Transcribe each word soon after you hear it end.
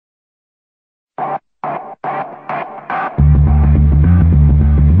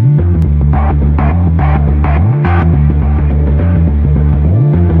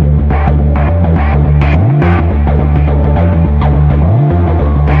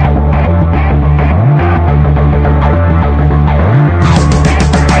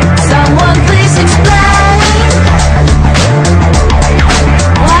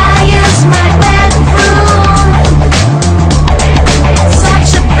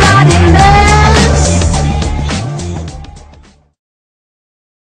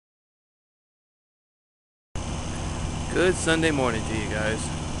Good Sunday morning to you guys.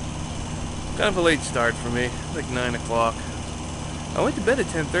 Kind of a late start for me, like 9 o'clock. I went to bed at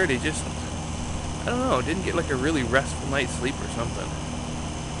 10:30, just, I don't know, didn't get like a really restful night's sleep or something.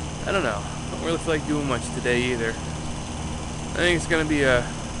 I don't know, don't really feel like doing much today either. I think it's going to be a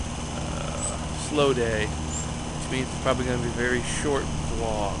slow day, which means it's probably going to be a very short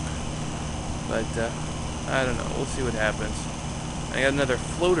vlog. But, I don't know, we'll see what happens. I got another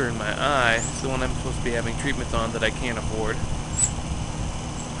floater in my eye. It's the one I'm supposed to be having treatment on that I can't afford.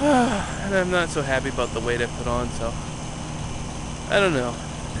 And I'm not so happy about the weight I put on, so I don't know.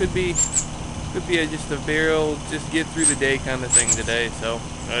 Could be just a barrel, just get through the day kind of thing today. So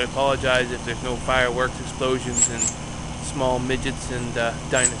I apologize if there's no fireworks, explosions, and small midgets and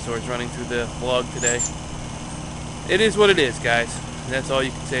dinosaurs running through the vlog today. It is what it is, guys. And that's all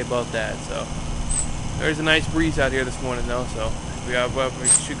you can say about that. So there's a nice breeze out here this morning, though. So we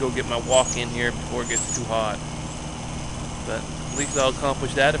should go get my walk in here before it gets too hot. But at least I'll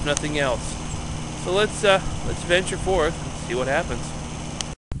accomplish that, if nothing else. So let's venture forth and see what happens.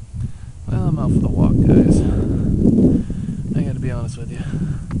 Well, I'm out for the walk, guys. I gotta be honest with you.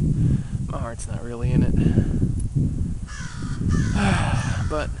 My heart's not really in it.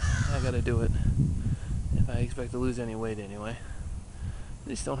 But I gotta do it. If I expect to lose any weight anyway. I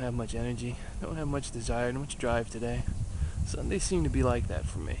just don't have much energy. Don't have much desire, much drive today. Sundays seem to be like that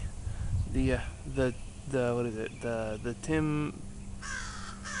for me. The what is it? The Tim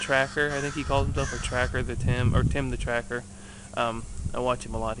Tracker, I think he calls himself, or Tracker the Tim, or Tim the Tracker. I watch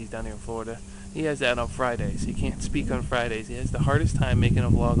him a lot. He's down here in Florida. He has that on Fridays. He can't speak on Fridays. He has the hardest time making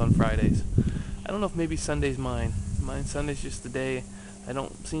a vlog on Fridays. I don't know if maybe Sunday's mine. Sunday's just the day I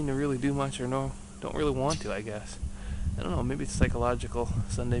don't seem to really do much, or don't really want to, I guess. I don't know, maybe it's psychological,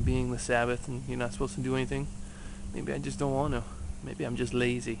 Sunday being the Sabbath and you're not supposed to do anything. Maybe I just don't want to. Maybe I'm just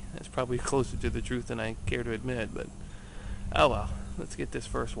lazy. That's probably closer to the truth than I care to admit, but oh well. Let's get this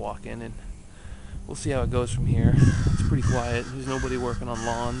first walk in and we'll see how it goes from here. It's pretty quiet. There's nobody working on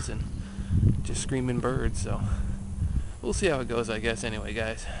lawns and just screaming birds, so we'll see how it goes, I guess. Anyway,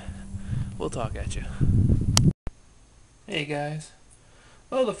 guys, we'll talk at you. Hey, guys.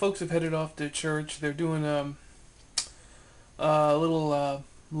 Well, the folks have headed off to church. They're doing a little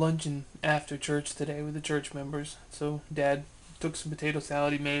luncheon after church today with the church members. So Dad took some potato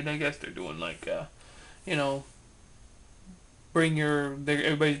salad he made. I guess they're doing like, you know,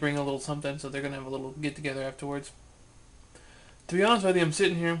 everybody's bringing a little something, so they're gonna have a little get together afterwards. To be honest with you, I'm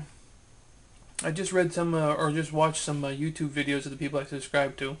sitting here. I just read some or just watched some YouTube videos of the people I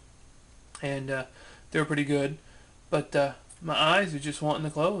subscribe to, and they were pretty good. But my eyes are just wanting to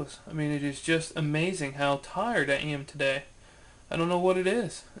close. I mean, it is just amazing how tired I am today. I don't know what it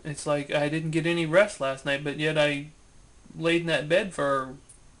is. It's like I didn't get any rest last night, but yet I laid in that bed I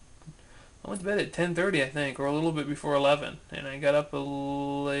went to bed at 10:30, I think, or a little bit before 11, and I got up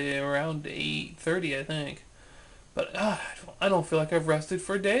around 8:30, I think. But I don't feel like I've rested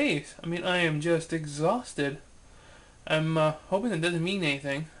for days. I mean, I am just exhausted. I'm hoping that doesn't mean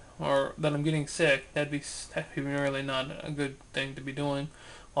anything, or that I'm getting sick. That'd be really not a good thing to be doing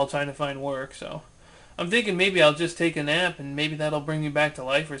while trying to find work, so I'm thinking maybe I'll just take a nap and maybe that'll bring me back to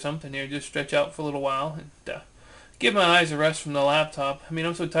life or something here. Just stretch out for a little while and give my eyes a rest from the laptop. I mean,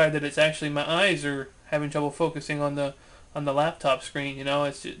 I'm so tired that it's actually my eyes are having trouble focusing on the laptop screen. You know,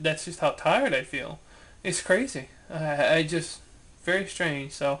 that's just how tired I feel. It's crazy. I just very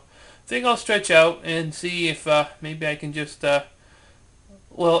strange. So I think I'll stretch out and see if maybe I can just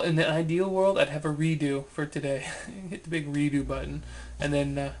well, in the ideal world, I'd have a redo for today. Hit the big redo button and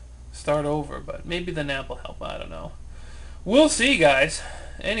then start over, but maybe the nap will help. I don't know. We'll see, guys.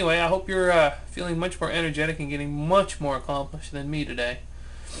 Anyway, I hope you're feeling much more energetic and getting much more accomplished than me today.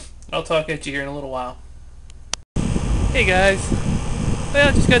 I'll talk at you here in a little while. Hey, guys. Well,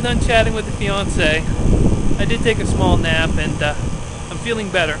 I just got done chatting with the fiance. I did take a small nap, and I'm feeling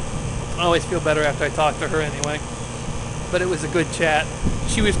better. I always feel better after I talk to her anyway. But it was a good chat.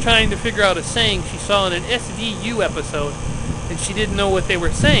 She was trying to figure out a saying she saw in an SVU episode, and she didn't know what they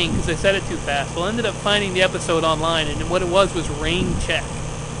were saying because I said it too fast. Well, I ended up finding the episode online, and what it was rain check.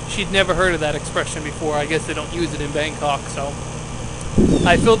 she'd never heard of that expression before. I guess they don't use it in Bangkok, so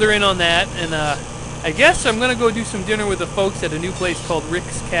I filled her in on that, and I guess I'm going to go do some dinner with the folks at a new place called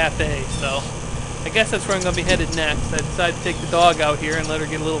Rick's Cafe, so I guess that's where I'm going to be headed next. I decided to take the dog out here and let her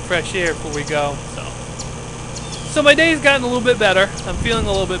get a little fresh air before we go, so my day's gotten a little bit better. I'm feeling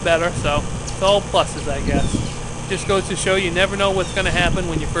a little bit better, so it's all pluses, I guess. Just goes to show you never know what's going to happen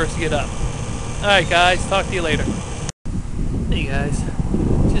when you first get up. Alright guys, talk to you later. Hey guys,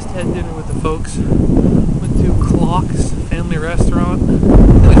 just had dinner with the folks. Went to Clock's Family Restaurant.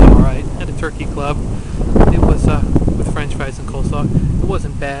 It was alright. Had a turkey club. It was with french fries and coleslaw. It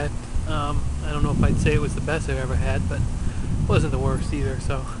wasn't bad. I don't know if I'd say it was the best I've ever had, but it wasn't the worst either.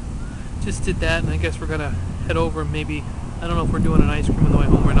 So just did that, and I guess we're gonna head over and maybe, I don't know if we're doing an ice cream on the way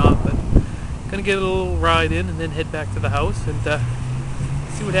home or not, but gonna get a little ride in and then head back to the house and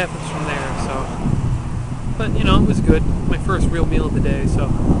see what happens from there. So, but you know, it was good. My first real meal of the day, so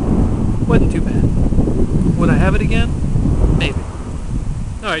wasn't too bad. Would I have it again? Maybe.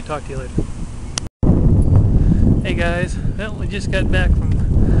 Alright, talk to you later. Hey guys, well, we just got back from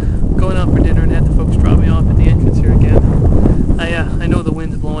going out for dinner and had the folks drop me off at the entrance here again. I know the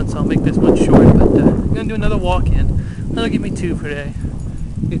wind's blowing, so I'll make this one short, but I'm going to do another walk-in. That'll give me 2 per day.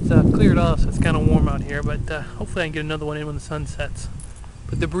 It's cleared off, so it's kind of warm out here, but hopefully I can get another one in when the sun sets.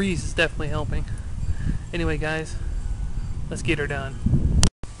 But the breeze is definitely helping. Anyway guys, let's get her done.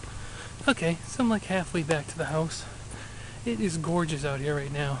 Okay, so I'm like halfway back to the house. It is gorgeous out here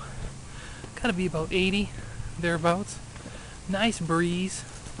right now. Gotta be about 80, thereabouts. Nice breeze,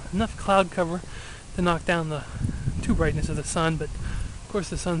 enough cloud cover to knock down the too brightness of the sun, but of course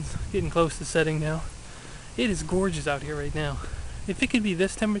the sun's getting close to setting now. It is gorgeous out here right now. If it could be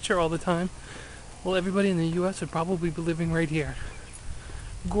this temperature all the time, well, everybody in the US would probably be living right here.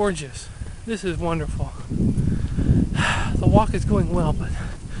 Gorgeous. This is wonderful. The walk is going well, but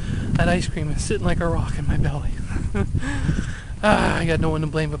that ice cream is sitting like a rock in my belly. I got no one to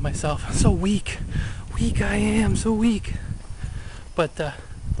blame but myself. I'm so weak. Weak I am, so weak. But the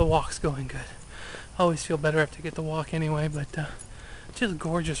walk's going good. I always feel better after I get the walk anyway, but just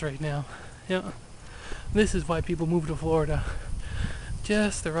gorgeous right now. Yeah. This is why people move to Florida.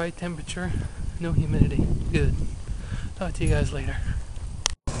 Just the right temperature, no humidity. Good. Talk to you guys later.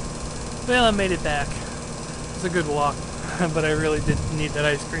 Well, I made it back. It was a good walk, but I really did need that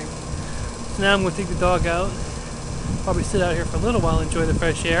ice cream. So now I'm going to take the dog out, probably sit out here for a little while, enjoy the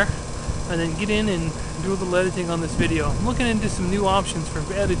fresh air, and then get in and do a little editing on this video. I'm looking into some new options for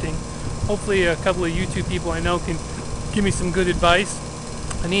editing. Hopefully a couple of YouTube people I know can give me some good advice.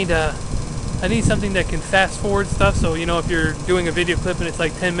 I need something that can fast forward stuff, so you know, if you're doing a video clip and it's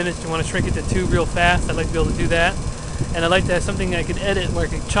like 10 minutes, you want to shrink it to 2 real fast, I'd like to be able to do that. And I'd like to have something I could edit where I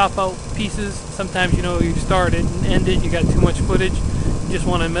could chop out pieces. Sometimes, you know, you start it and end it, you got too much footage, you just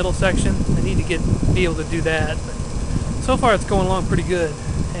want a middle section. I need to be able to do that. But so far it's going along pretty good,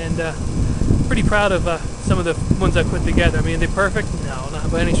 and pretty proud of some of the ones I put together. I mean, are they perfect? No,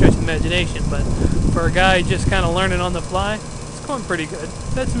 not by any stretch of the imagination, but for a guy just kind of learning on the fly, it's going pretty good.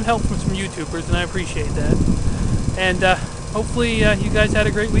 Had some help from some YouTubers, and I appreciate that. And hopefully you guys had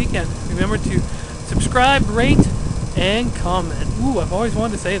a great weekend. Remember to subscribe, rate, and comment. Ooh, I've always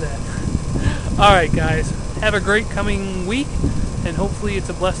wanted to say that. Alright guys, have a great coming week, and hopefully it's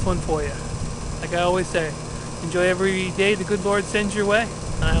a blessed one for you. Like I always say, enjoy every day the good Lord sends your way,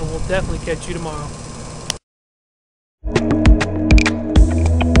 and I will definitely catch you tomorrow.